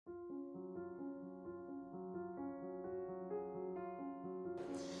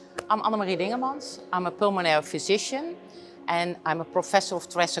I'm Dingemans. I'm a pulmonary physician and I'm a professor of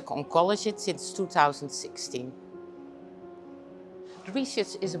thoracic oncology since 2016. The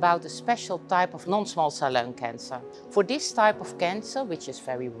research is about a special type of non-small cell lung cancer. For this type of cancer, which is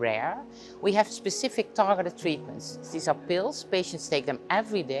very rare, we have specific targeted treatments. These are pills, patients take them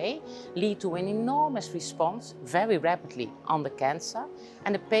every day, lead to an enormous response very rapidly on the cancer,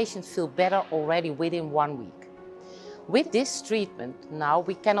 and the patients feel better already within 1 week. With this treatment now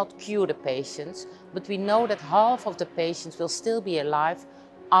we cannot cure the patients, but we know that half of the patients will still be alive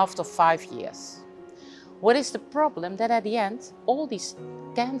after 5 years. What is the problem? That at the end all these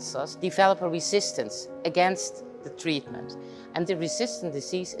cancers develop a resistance against the treatment, and the resistant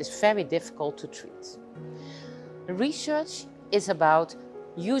disease is very difficult to treat. The research is about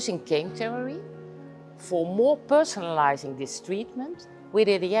using game theory for more personalizing this treatment, with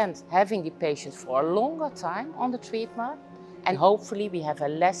at the end having the patients for a longer time on the treatment, and hopefully we have a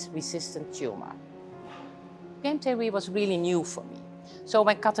less resistant tumor. Game theory was really new for me. So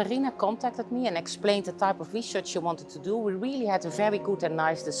when Kateřina contacted me and explained the type of research she wanted to do, we really had a very good and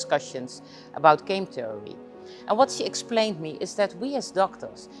nice discussions about game theory. And what she explained me is that we as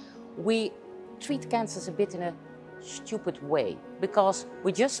doctors, we treat cancers a bit in a stupid way, because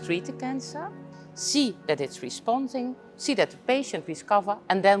we just treat the cancer, see that it's responding, see that the patient recovers,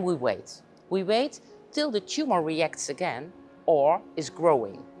 and then we wait. We wait till the tumor reacts again or is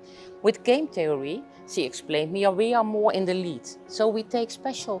growing. With game theory, she explained me, we are more in the lead. So we take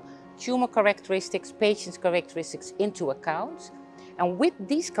special tumor characteristics, patient characteristics into account. And with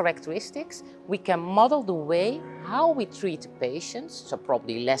these characteristics, we can model the way how we treat the patients, so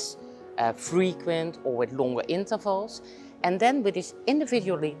probably less frequent or with longer intervals. And then with this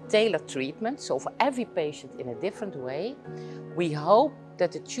individually tailored treatment, so for every patient in a different way, we hope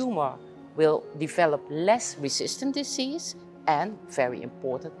that the tumor will develop less resistant disease and, very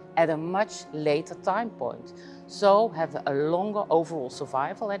important, at a much later time point. So have a longer overall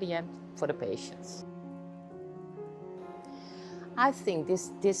survival at the end for the patients. I think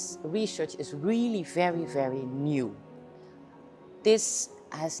this research is really very new. This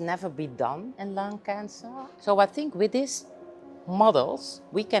has never been done in lung cancer. So I think with these models,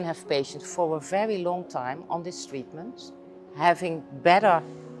 we can have patients for a very long time on this treatment, having better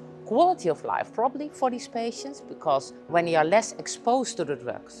quality of life probably for these patients, because when they are less exposed to the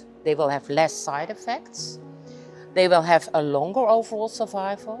drugs, they will have less side effects. They will have a longer overall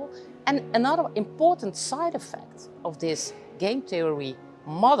survival. And another important side effect of this game theory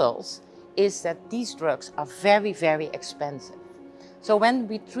models is that these drugs are very expensive. So when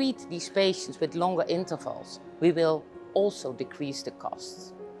we treat these patients with longer intervals, we will also decrease the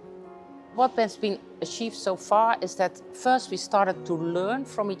costs. What has been achieved so far is that first we started to learn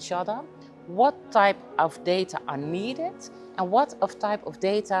from each other what type of data are needed and what type of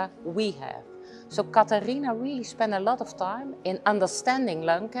data we have. So Kateřina really spent a lot of time in understanding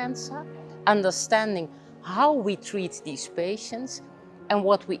lung cancer, understanding how we treat these patients and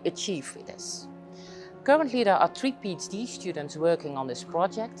what we achieve with this. Currently there are 3 PhD students working on this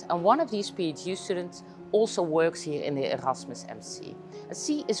project, and one of these PhD students also works here in the Erasmus MC. And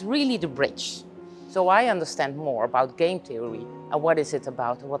she is really the bridge. So I understand more about game theory and what is it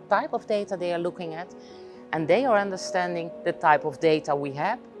about, what type of data they are looking at, and they are understanding the type of data we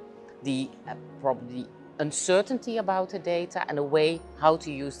have, the probably uncertainty about the data and the way how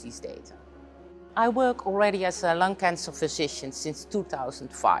to use these data. I work already as a lung cancer physician since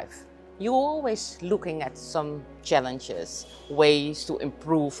 2005. You're always looking at some challenges, ways to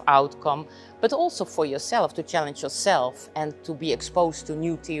improve outcome, but also for yourself, to challenge yourself and to be exposed to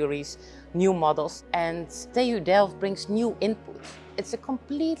new theories, new models. And TU Delft brings new input. It's a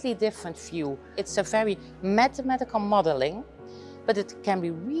completely different view. It's a very mathematical modeling, but it can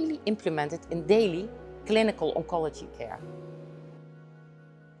be really implemented in daily clinical oncology care.